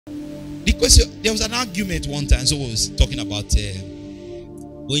Because there was an argument one time. So I was talking about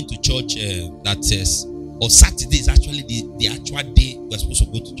going to church that says, or Saturday is actually the actual day we're supposed to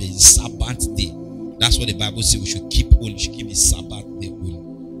go to church. It's Sabbath day. That's what the Bible says we should keep holy. We should keep the Sabbath day holy.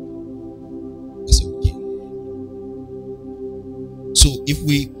 I said, okay. So if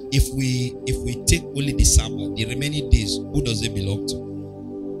we take only the Sabbath, the remaining days, who does it belong to?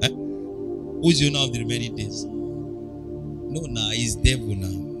 Who is the owner of the remaining days? No, now it's devil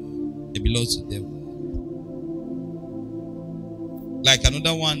now. It belongs to devil. Like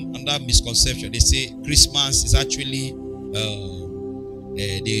another misconception, they say Christmas is actually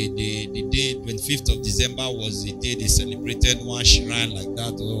the day 25th of December was the day they celebrated one shrine like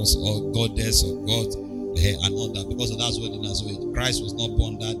that, or goddess or God and all that, because that's what it is. So Christ was not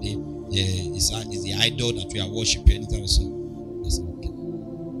born that day. It's the idol that we are worshiping anytime. So okay.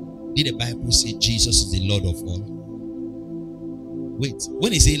 Did the Bible say Jesus is the Lord of all? Wait,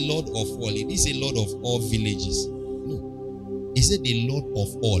 when he say Lord of all, it didn't say Lord of all villages. No. He said the Lord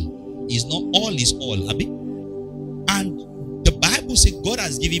of all. Is not all is all. Abi? And the Bible says God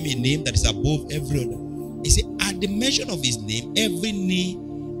has given him a name that is above every other. He said, at the mention of his name, every knee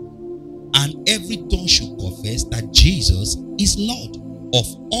and every tongue should confess that Jesus is Lord of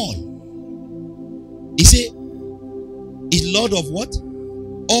all. He said, is Lord of what?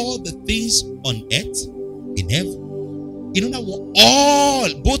 All the things on earth, in heaven. In other words, all,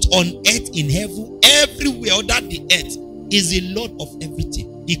 both on earth, in heaven, everywhere under the earth, is the Lord of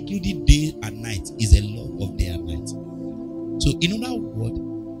everything, including day and night, is a Lord of day and night. So, in other words,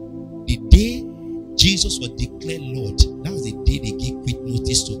 the day Jesus was declared Lord, that was the day they gave quick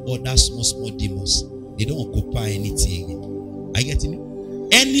notice to other small demons. They don't occupy anything again. Are you getting me?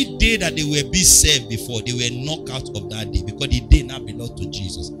 Any day that they were being saved before, they were knocked out of that day because the day now belonged to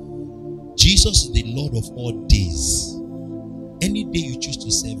Jesus. Jesus is the Lord of all days. Any day you choose to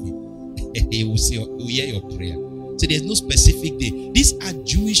serve him, he will hear your prayer. So there's no specific day. These are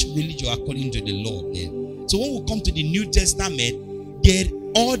Jewish religion according to the Lord. So when we come to the New Testament,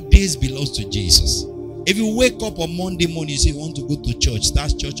 all days belongs to Jesus. If you wake up on Monday morning, you say you want to go to church,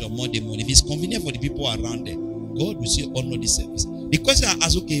 start church on Monday morning. If it's convenient for the people around there, God will say honor the service. The question I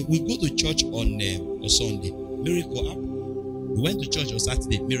ask, okay, we go to church on Sunday, miracle happen. We went to church on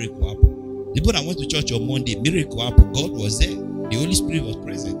Saturday, miracle happen. The people that went to church on Monday, miracle happened. God was there. The Holy Spirit was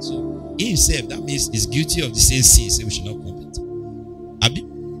present. So he himself, that means he's guilty of the same sin. So we should not compete. Abi?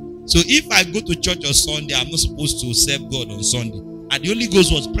 So if I go to church on Sunday, I'm not supposed to serve God on Sunday. And the Holy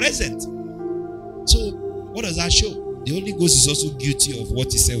Ghost was present. So what does that show? The Holy Ghost is also guilty of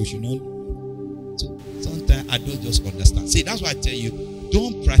what he said we should not do. So sometimes I don't just understand. See, that's why I tell you,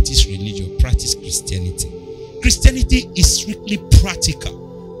 don't practice religion, practice Christianity. Christianity is strictly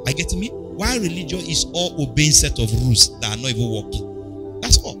practical. Are you getting me? While religion is all obeying set of rules that are not even working.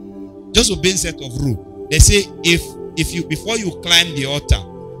 That's all. Just obeying set of rules. They say if you before you climb the altar,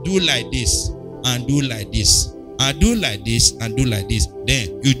 do like this and do like this and do like this and do like this.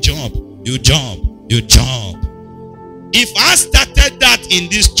 Then you jump, you jump, you jump. If I started that in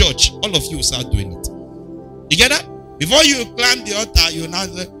this church, all of you will start doing it. You get that? Before you climb the altar, you now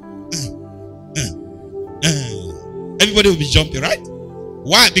say, everybody will be jumping, right?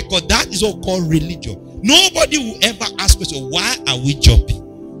 Why? Because that is what called religion. Nobody will ever ask question, why are we jumping?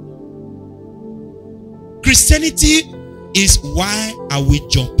 Christianity is why are we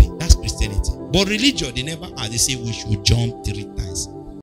jumping? That's Christianity. But religion, they never ask. They say we should jump 3 times.